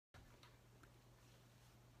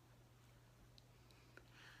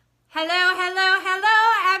Hello, hello,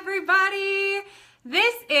 hello, everybody.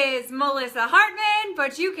 This is Melissa Hartman,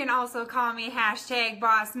 but you can also call me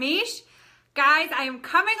 #BossMish. Guys, I am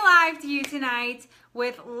coming live to you tonight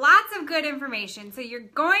with lots of good information, so you're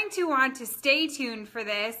going to want to stay tuned for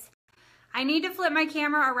this. I need to flip my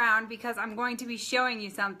camera around because I'm going to be showing you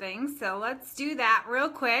something, so let's do that real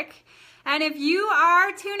quick. And if you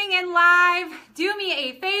are tuning in live, do me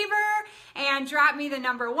a favor and drop me the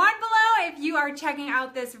number 1 below. If you are checking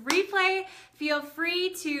out this replay, feel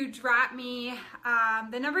free to drop me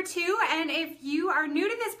the number 2. And if you are new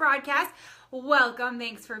to this broadcast, welcome.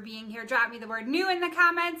 Thanks for being here. Drop me the word new in the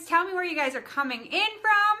comments. Tell me where you guys are coming in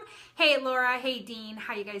from. Hey, Laura. Hey, Dean.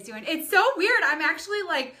 How you guys doing? It's so weird. I'm actually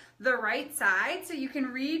like the right side, so you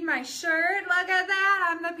can read my shirt. Look at that.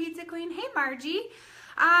 I'm the pizza queen. Hey, Margie.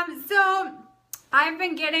 So I've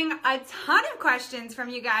been getting a ton of questions from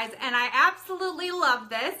you guys, and I absolutely love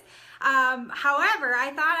this. However,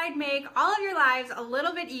 I thought I'd make all of your lives a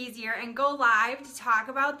little bit easier and go live to talk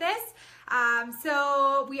about this.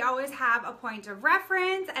 So we always have a point of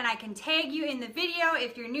reference, and I can tag you in the video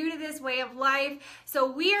if you're new to this way of life. So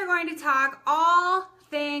we are going to talk all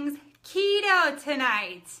things keto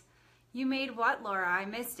tonight. You made what, Laura? I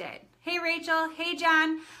missed it. Hey, Rachel. Hey,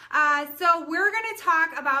 John. So we're going to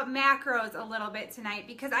talk about macros a little bit tonight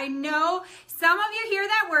because I know some of you hear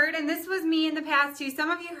that word, and this was me in the past too. Some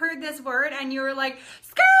of you heard this word and you were like,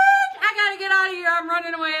 skirt, I got to get out of here. I'm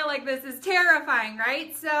running away. Like, this is terrifying,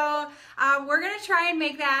 right? So we're going to try and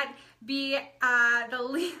make that be the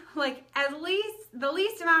least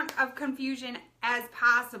amount of confusion as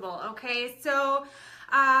possible, okay? So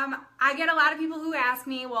I get a lot of people who ask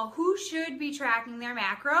me, well, who should be tracking their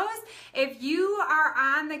macros? If you are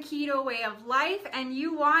on the keto way of life and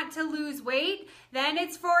you want to lose weight, then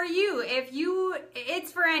it's for you.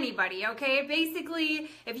 It's for anybody, okay? Basically,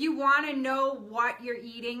 if you want to know what you're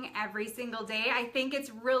eating every single day, I think it's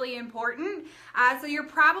really important. So you're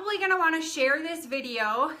probably going to want to share this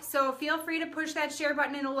video. So feel free to push that share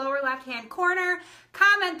button in the lower left-hand corner.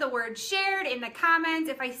 Comment the word shared in the comments.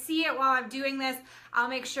 If I see it while I'm doing this, I'll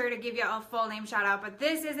make sure to give you a full name shout out, but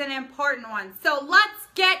this is an important one. So let's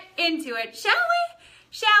get into it, shall we?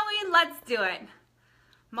 Shall we? Let's do it.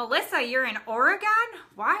 Melissa, you're in Oregon?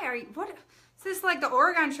 Why are you, what, is this like the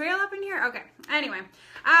Oregon Trail up in here? Okay, anyway.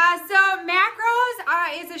 So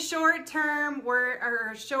macros is a short term word,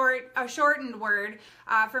 or a shortened word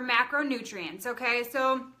for macronutrients, okay?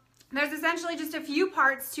 So there's essentially just a few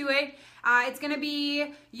parts to it. It's going to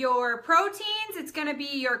be your proteins, it's going to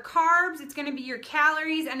be your carbs, it's going to be your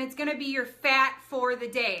calories, and it's going to be your fat for the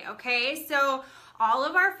day, okay? So all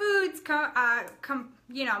of our foods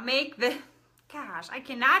make the, gosh, I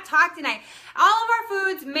cannot talk tonight. All of our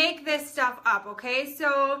foods make this stuff up, okay?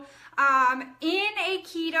 So in a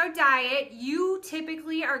keto diet, you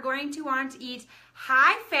typically are going to want to eat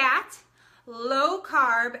high fat, low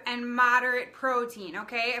carb, and moderate protein,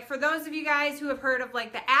 okay? For those of you guys who have heard of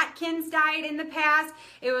like the Atkins diet in the past,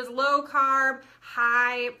 it was low carb,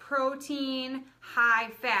 high protein, high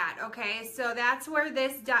fat, okay? So that's where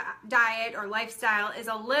this diet or lifestyle is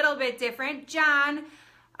a little bit different. John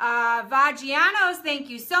Vagianos, thank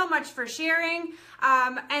you so much for sharing.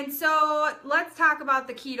 And so let's talk about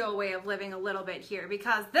the keto way of living a little bit here,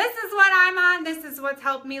 because this is what I'm on. This is what's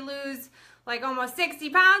helped me lose like almost 60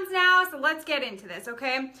 pounds now, so let's get into this,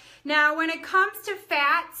 okay? Now, when it comes to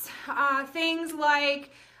fats, things like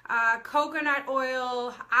coconut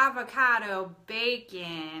oil, avocado,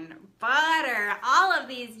 bacon, butter, all of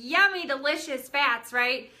these yummy, delicious fats,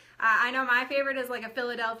 right? I know my favorite is like a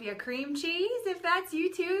Philadelphia cream cheese. If that's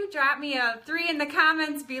you too, drop me a 3 in the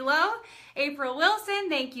comments below. April Wilson,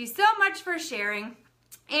 thank you so much for sharing.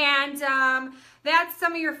 And that's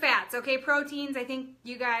some of your fats, okay? Proteins, I think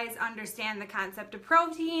you guys understand the concept of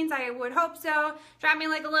proteins. I would hope so. Drop me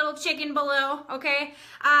like a little chicken below, okay?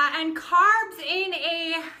 And carbs in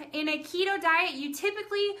a keto diet, you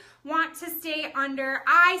typically want to stay under,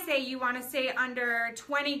 I say you want to stay under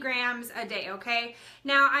 20 grams a day, okay?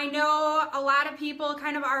 Now, I know a lot of people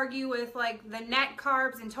kind of argue with like the net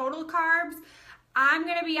carbs and total carbs. I'm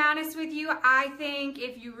going to be honest with you. I think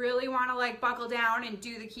if you really want to like buckle down and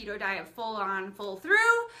do the keto diet full on, full through,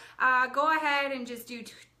 go ahead and just do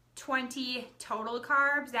 20 total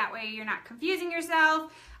carbs. That way you're not confusing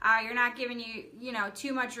yourself. You're not giving you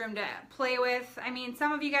too much room to play with. I mean,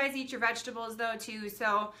 some of you guys eat your vegetables though too,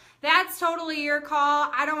 so that's totally your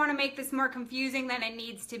call. I don't want to make this more confusing than it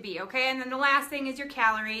needs to be, okay? And then the last thing is your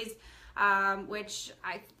calories, which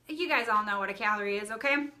you guys all know what a calorie is,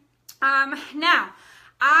 okay? Now,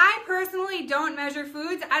 I personally don't measure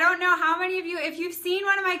foods. I don't know how many of you, if you've seen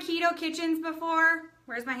one of my keto kitchens before,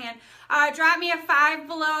 where's my hand? Drop me a 5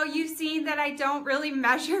 below. You've seen that I don't really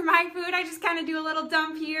measure my food. I just kind of do a little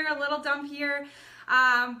dump here, a little dump here.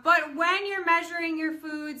 But when you're measuring your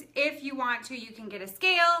foods, if you want to, you can get a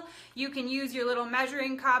scale. You can use your little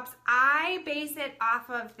measuring cups. I base it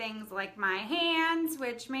off of things like my hands,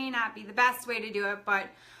 which may not be the best way to do it, but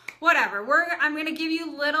whatever. I'm going to give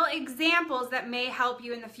you little examples that may help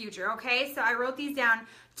you in the future, okay? So I wrote these down.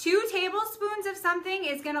 2 tablespoons of something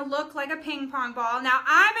is going to look like a ping pong ball. Now,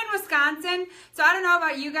 I'm in Wisconsin, so I don't know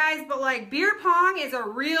about you guys, but like beer pong is a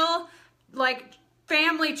real like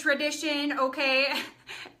family tradition, okay,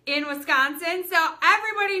 in Wisconsin. So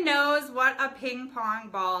everybody knows what a ping pong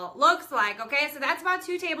ball looks like, okay? So that's about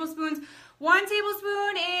 2 tablespoons. 1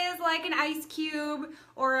 tablespoon is like an ice cube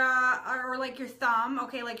or like your thumb,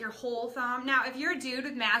 okay, like your whole thumb. Now, if you're a dude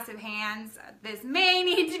with massive hands, this may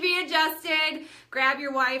need to be adjusted. Grab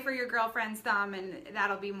your wife or your girlfriend's thumb and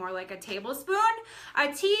that'll be more like a tablespoon. A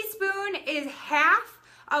teaspoon is half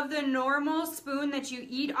of the normal spoon that you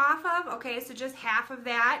eat off of, okay, so just half of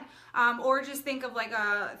that, or just think of like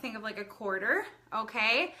a quarter,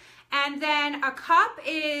 okay? And then a cup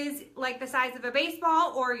is like the size of a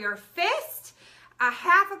baseball or your fist. A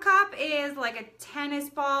half a cup is like a tennis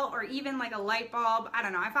ball or even like a light bulb. I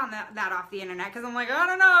don't know, I found that off the internet because I'm like, I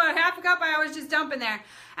don't know, a half a cup I always just dump in there.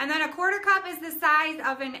 And then a quarter cup is the size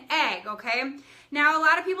of an egg, okay? Now a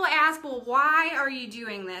lot of people ask, well, why are you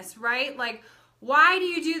doing this, right? Like, why do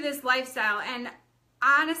you do this lifestyle? And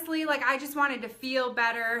honestly, like I just wanted to feel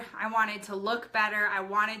better. I wanted to look better. I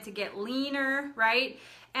wanted to get leaner, right?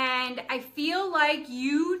 And I feel like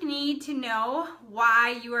you need to know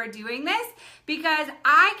why you are doing this because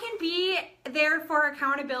I can be there for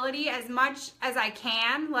accountability as much as I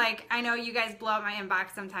can. Like, I know you guys blow up my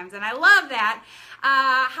inbox sometimes and I love that.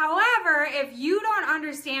 However, if you don't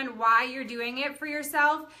understand why you're doing it for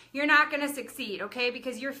yourself, you're not going to succeed, okay?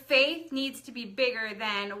 Because your faith needs to be bigger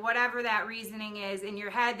than whatever that reasoning is in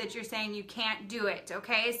your head that you're saying you can't do it,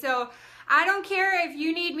 okay? So I don't care if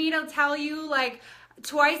you need me to tell you like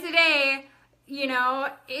twice a day, you know,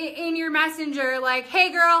 in your messenger, like,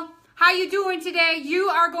 hey girl, how you doing today? You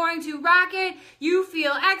are going to rock it. You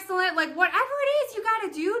feel excellent. Like whatever it is you got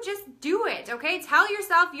to do, just do it, okay? Tell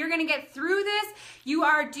yourself you're going to get through this. You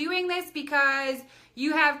are doing this because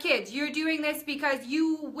you have kids. You're doing this because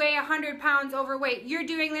you weigh 100 pounds overweight. You're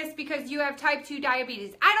doing this because you have type 2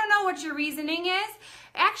 diabetes. I don't know what your reasoning is.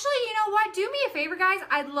 Actually, you know what? Do me a favor, guys.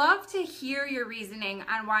 I'd love to hear your reasoning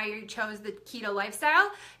on why you chose the keto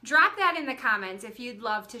lifestyle. Drop that in the comments if you'd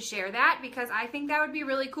love to share that because I think that would be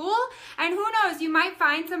really cool. And who knows, you might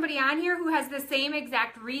find somebody on here who has the same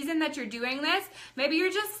exact reason that you're doing this. Maybe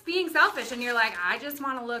you're just being selfish and you're like, I just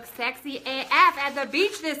want to look sexy AF at the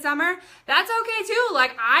beach this summer. That's okay too.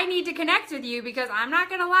 Like, I need to connect with you because I'm not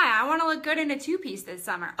going to lie. I want to look good in a 2-piece this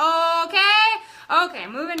summer. Okay? Okay,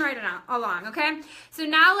 moving right along, okay? So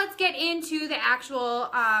now let's get into the actual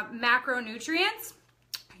macronutrients.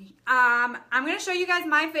 I'm going to show you guys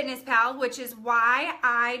MyFitnessPal, which is why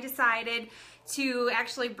I decided to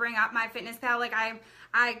actually bring up MyFitnessPal. Like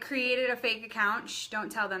I created a fake account. Shh,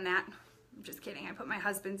 don't tell them that. I'm just kidding. I put my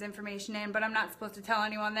husband's information in, but I'm not supposed to tell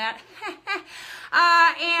anyone that.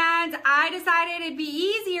 And I decided it'd be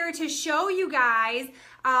easier to show you guys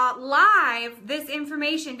live this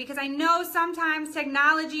information because I know sometimes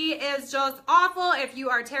technology is just awful. If you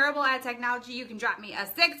are terrible at technology, you can drop me a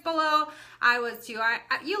 6 below. I was too.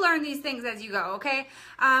 You learn these things as you go, okay?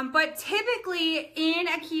 But typically in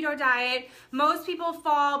a keto diet, most people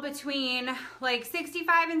fall between like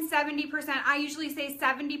 65 and 70%. I usually say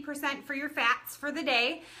 70% for your fats for the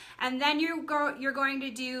day. And then you're going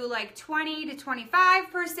to do like 20 to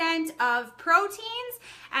 25% of proteins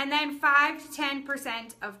and then 5 to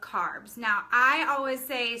 10% of carbs. Now, I always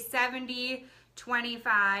say 70,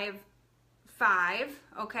 25, 5,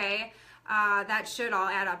 okay? That should all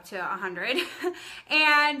add up to 100.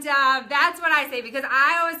 And that's what I say because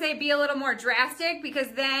I always say be a little more drastic because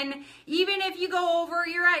then even if you go over,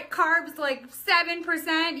 you're at carbs like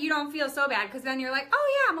 7%, you don't feel so bad because then you're like,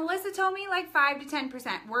 oh yeah, Melissa told me like 5 to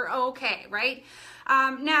 10%. We're okay, right?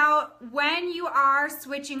 Now, when you are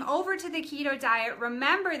switching over to the keto diet,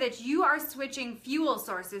 remember that you are switching fuel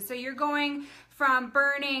sources. So you're going from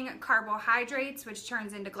burning carbohydrates, which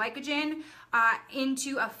turns into glycogen,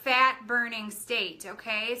 into a fat burning state,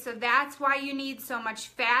 okay? So that's why you need so much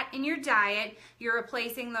fat in your diet. You're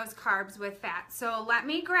replacing those carbs with fat. So let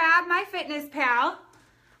me grab MyFitnessPal.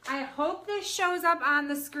 I hope this shows up on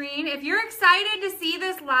the screen. If you're excited to see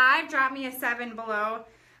this live, drop me a 7 below.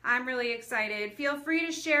 I'm really excited. Feel free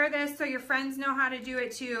to share this so your friends know how to do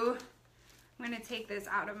it too. I'm going to take this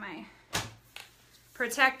out of my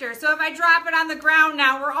protector. So if I drop it on the ground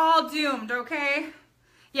now, we're all doomed, okay?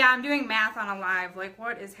 Yeah, I'm doing math on a live. Like,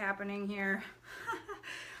 what is happening here?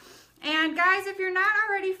 And guys, if you're not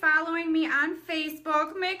already following me on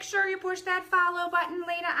Facebook, make sure you push that follow button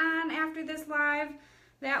later on after this live.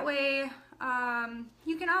 That way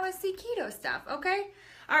you can always see keto stuff, okay?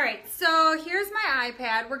 All right, so here's my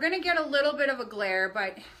iPad. We're going to get a little bit of a glare,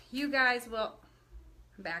 but you guys will...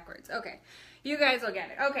 Backwards. Okay, you guys will get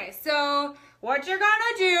it. Okay, so what you're going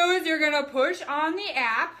to do is you're going to push on the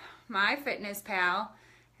app, MyFitnessPal.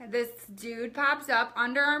 This dude pops up.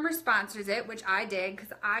 Under Armour sponsors it, which I did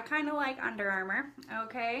because I kind of like Under Armour.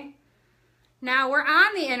 Okay. Now we're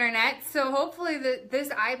on the internet, so hopefully this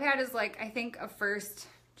iPad is like, I think, a first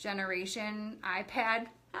generation iPad.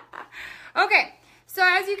 Okay. So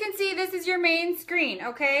as you can see, this is your main screen.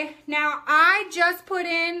 Okay. Now I just put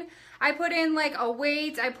in like a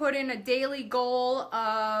weight. I put in a daily goal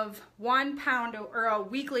of 1 pound or a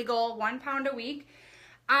weekly goal, 1 pound a week.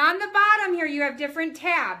 On the bottom here, you have different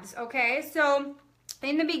tabs, okay? So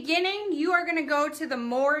in the beginning, you are gonna go to the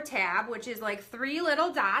More tab, which is like 3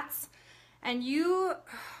 little dots. And you,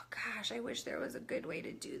 oh gosh, I wish there was a good way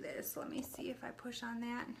to do this. Let me see if I push on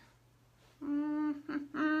that.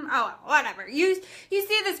 Oh, whatever. You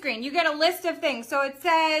see the screen. You get a list of things. So it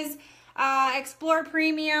says Explore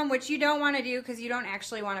Premium, which you don't wanna do because you don't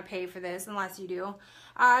actually wanna pay for this unless you do.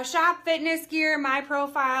 Shop fitness gear, my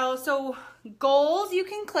profile. So goals you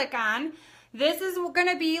can click on. This is going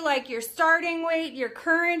to be like your starting weight, your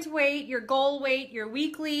current weight, your goal weight, your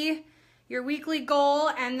weekly goal,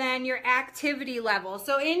 and then your activity level.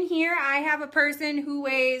 So in here I have a person who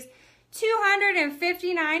weighs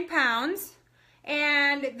 259 pounds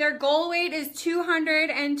and their goal weight is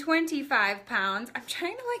 225 pounds. I'm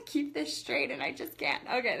trying to like keep this straight and I just can't.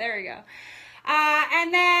 Okay, there we go.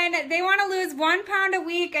 And then they want to lose 1 pound a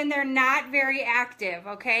week and they're not very active,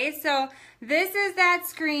 okay? So this is that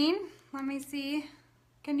screen. Let me see.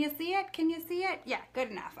 Can you see it? Can you see it? Yeah,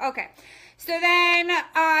 good enough. Okay. So then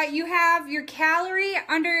you have your calorie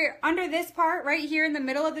under this part right here in the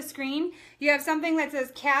middle of the screen. You have something that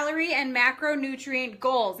says calorie and macronutrient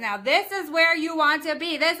goals. Now this is where you want to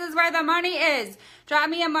be. This is where the money is. Drop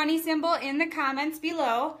me a money symbol in the comments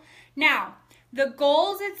below. Now, the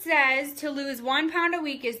goals, it says to lose 1 pound a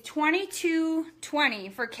week is 2220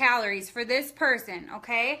 for calories for this person,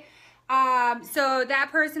 okay? So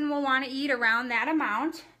that person will want to eat around that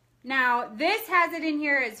amount. Now, this has it in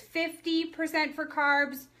here as 50% for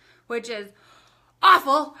carbs, which is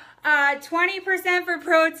awful, 20% for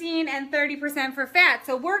protein, and 30% for fat.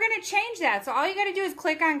 So we're going to change that. So all you got to do is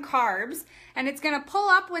click on carbs, and it's going to pull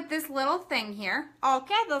up with this little thing here.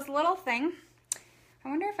 Okay, this little thing. I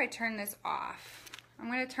wonder if I turn this off. I'm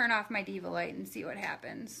going to turn off my Diva light and see what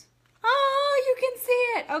happens. Oh, you can see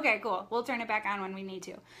it. Okay, cool. We'll turn it back on when we need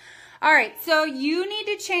to. All right, so you need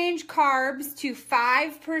to change carbs to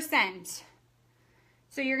 5%.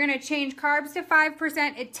 So you're going to change carbs to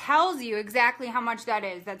 5%. It tells you exactly how much that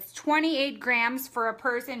is. That's 28 grams for a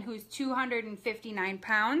person who's 259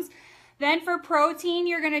 pounds. Then for protein,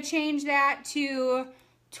 you're going to change that to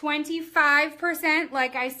 25%,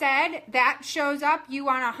 like I said. That shows up. You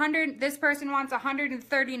want 100, this person wants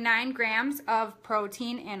 139 grams of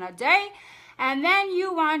protein in a day. And then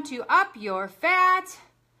you want to up your fat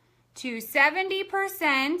to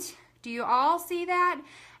 70%. Do you all see that?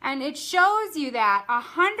 And it shows you that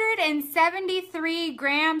 173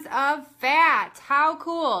 grams of fat. How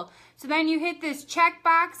cool. So then you hit this check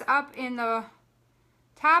box up in the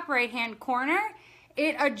top right hand corner.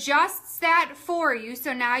 It adjusts that for you.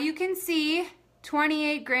 So now you can see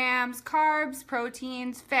 28 grams, carbs,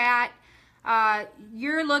 proteins, fat.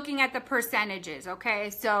 You're looking at the percentages, okay?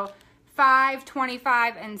 So 5,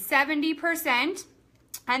 25, and 70%.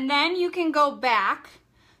 And then you can go back.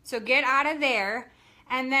 So get out of there.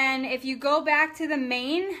 And then if you go back to the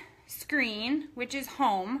main screen, which is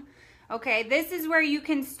home, okay, this is where you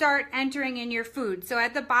can start entering in your food. So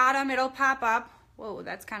at the bottom, it'll pop up. Whoa,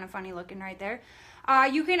 that's kind of funny looking right there.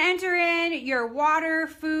 You can enter in your water,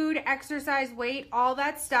 food, exercise, weight, all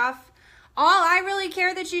that stuff. All I really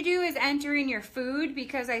care that you do is enter in your food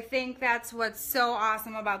because I think that's what's so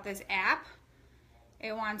awesome about this app.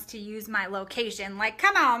 It wants to use my location. Like,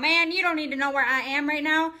 come on, man, you don't need to know where I am right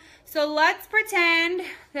now. So let's pretend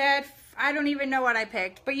that I don't even know what I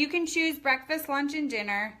picked. But you can choose breakfast, lunch, and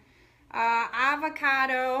dinner.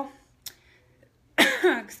 Avocado.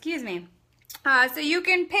 Excuse me. So you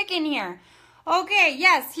can pick in here. Okay,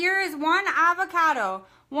 yes, here is 1 avocado,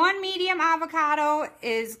 1 medium avocado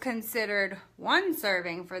is considered 1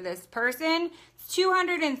 serving for this person. It's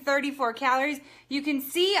 234 calories. You can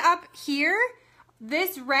see up here,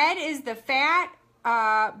 this red is the fat,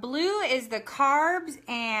 blue is the carbs,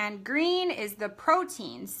 and green is the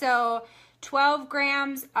protein. So 12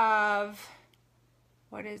 grams of,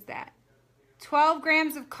 what is that? 12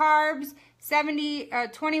 grams of carbs,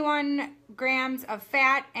 21 grams of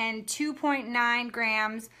fat, and 2.9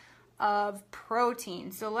 grams of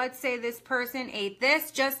protein. So let's say this person ate this,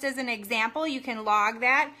 just as an example. You can log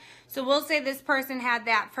that. So we'll say this person had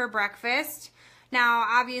that for breakfast. Now,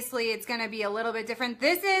 obviously, it's going to be a little bit different.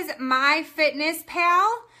 This is MyFitnessPal.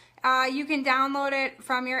 You can download it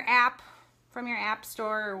from your app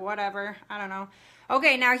store or whatever. I don't know.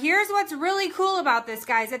 Okay, now here's what's really cool about this,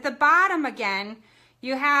 guys. At the bottom again,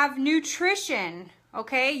 you have nutrition.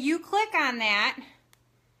 Okay, you click on that.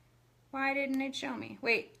 Why didn't it show me?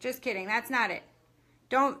 Wait, just kidding. That's not it.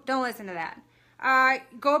 Don't listen to that.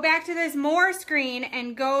 Go back to this more screen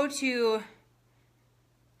and go to,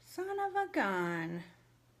 son of a gun.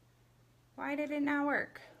 Why did it not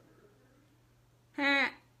work?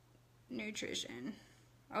 Nutrition.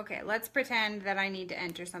 Okay, let's pretend that I need to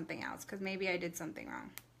enter something else because maybe I did something wrong.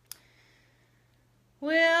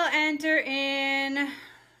 We'll enter in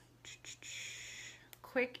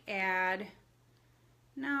quick add.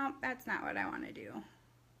 No, that's not what I want to do.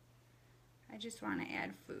 I just want to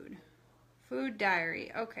add food. Food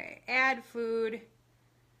diary. Okay, add food.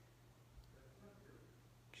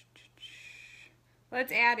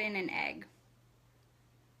 Let's add in an egg.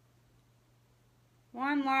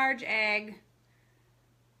 1 large egg.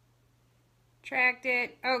 Tracked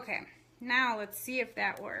it. Okay, now let's see if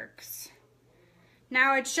that works.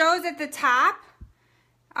 Now it shows at the top.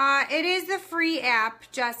 It is a free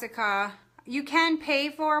app, Jessica. You can pay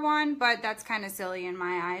for one, but that's kind of silly in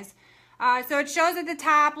my eyes. So it shows at the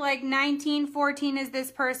top like 1914 is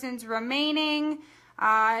this person's remaining.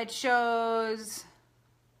 It shows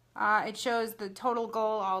the total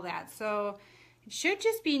goal, all that. So it should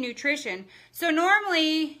just be nutrition. So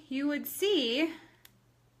normally you would see,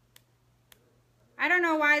 I don't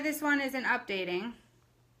know why this one isn't updating.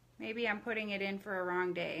 Maybe I'm putting it in for a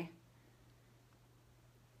wrong day.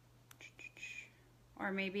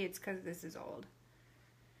 Or maybe it's because this is old.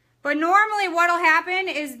 But normally what'll happen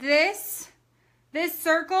is this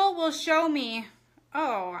circle will show me,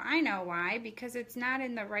 oh, I know why, because it's not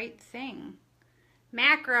in the right thing.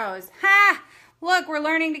 Macros. Ha! Look, we're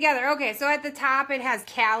learning together. Okay, so at the top it has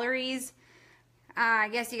calories. I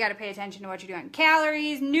guess you got to pay attention to what you're doing.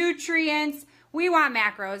 Calories, nutrients. We want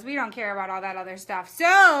macros. We don't care about all that other stuff.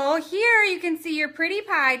 So here you can see your pretty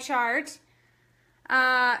pie chart.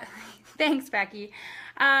 Thanks, Becky.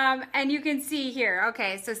 And you can see here,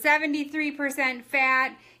 okay, so 73%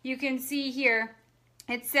 fat. You can see here,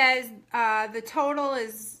 it says the total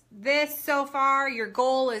is this so far, your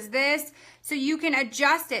goal is this. So you can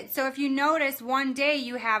adjust it. So if you notice one day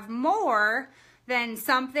you have more than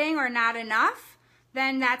something or not enough,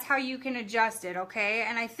 then that's how you can adjust it, okay?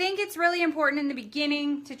 And I think it's really important in the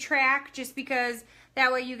beginning to track, just because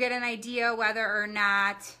that way you get an idea whether or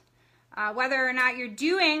not you're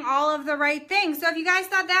doing all of the right things. So if you guys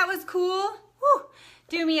thought that was cool,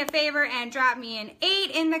 do me a favor and drop me an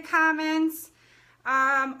 8 in the comments.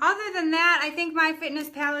 Other than that, I think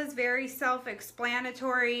MyFitnessPal is very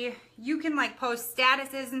self-explanatory. You can like post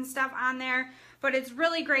statuses and stuff on there, but it's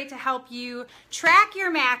really great to help you track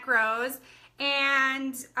your macros.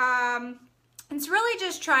 And it's really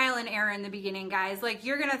just trial and error in the beginning, guys. Like,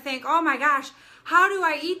 you're gonna think, oh my gosh, how do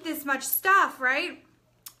I eat this much stuff, right?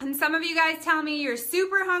 And some of you guys tell me you're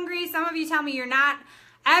super hungry. Some of you tell me you're not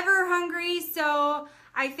ever hungry. So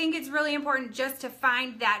I think it's really important just to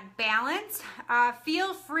find that balance.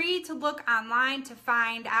 Feel free to look online to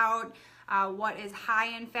find out what is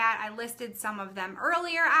high in fat. I listed some of them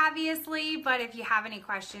earlier, obviously, but if you have any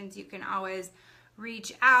questions, you can always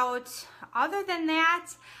reach out. Other than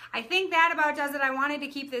that, I think that about does it. I wanted to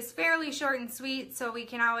keep this fairly short and sweet so we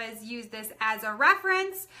can always use this as a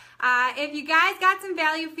reference. If you guys got some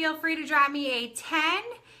value, feel free to drop me a 10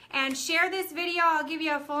 and share this video. I'll give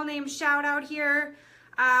you a full name shout out here.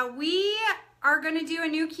 We are going to do a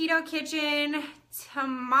new keto kitchen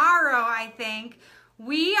tomorrow, I think.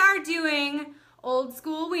 We are doing old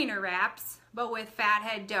school wiener wraps, but with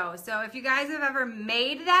fathead dough. So if you guys have ever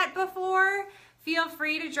made that before, feel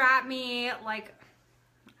free to drop me, like,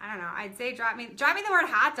 I don't know, I'd say drop me the word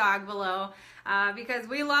hot dog below, because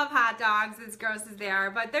we love hot dogs, as gross as they are,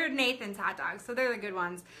 but they're Nathan's hot dogs, so they're the good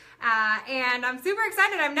ones. And I'm super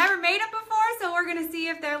excited. I've never made it before, so we're gonna see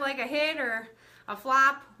if they're like a hit or a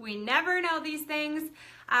flop. We never know these things.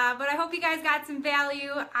 But I hope you guys got some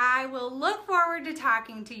value. I will look forward to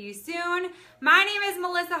talking to you soon. My name is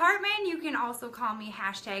Melissa Hartman. You can also call me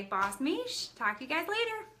 #BossMeesh. Talk to you guys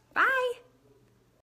later. Bye.